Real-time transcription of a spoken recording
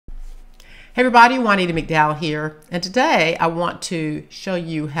Hey everybody, Juanita McDowell here, and today I want to show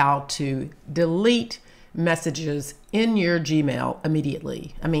you how to delete messages in your Gmail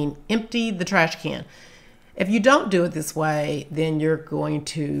immediately. Empty the trash can. If you don't do it this way, then you're going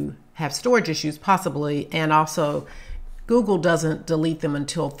to have storage issues possibly, and also Google doesn't delete them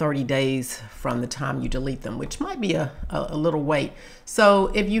until 30 days from the time you delete them, which might be a little wait. So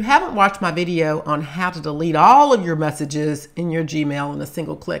if you haven't watched my video on how to delete all of your messages in your Gmail in a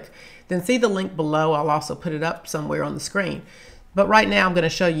single click, then see the link below. I'll also put it up somewhere on the screen. But right now I'm going to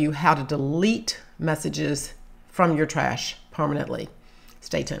show you how to delete messages from your trash permanently.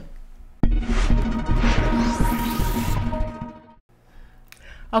 Stay tuned.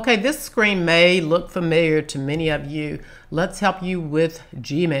 Okay, this screen may look familiar to many of you. Let's help you with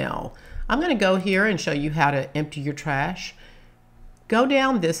Gmail. I'm going to go here and show you how to empty your trash. Go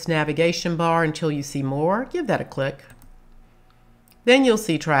down this navigation bar until you see more. Give that a click. Then you'll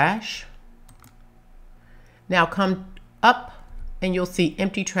see trash. Now come up and you'll see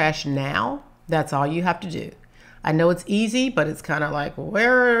empty trash now. That's all you have to do. I know it's easy, but it's kind of like,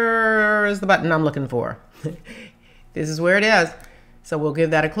 where is the button I'm looking for? This is where it is. So we'll give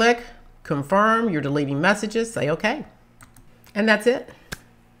that a click, confirm you're deleting messages, say okay. And that's it.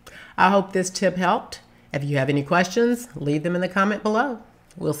 I hope this tip helped. If you have any questions, leave them in the comment below.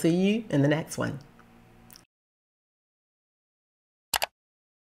 We'll see you in the next one.